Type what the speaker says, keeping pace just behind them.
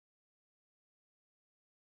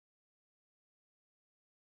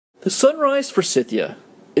The sunrise forsythia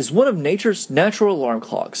is one of nature's natural alarm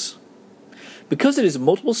clocks. Because it is a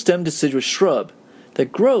multiple-stemmed deciduous shrub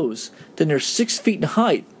that grows to near 6 feet in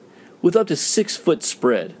height with up to 6 foot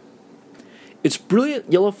spread. Its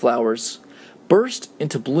brilliant yellow flowers burst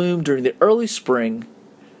into bloom during the early spring,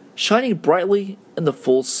 shining brightly in the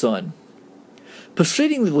full sun,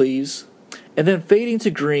 preceding the leaves and then fading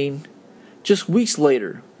to green just weeks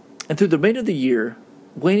later, and through the remainder of the year,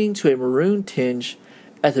 waning to a maroon tinge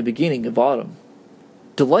at the beginning of autumn.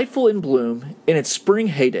 Delightful in bloom in its spring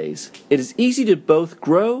heydays, it is easy to both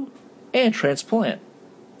grow and transplant.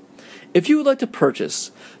 If you would like to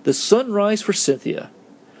purchase the Sunrise Forsythia,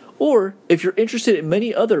 or if you're interested in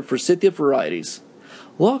many other Forsythia varieties,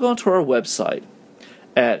 log on to our website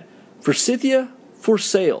at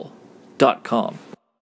forsythiaforsale.com.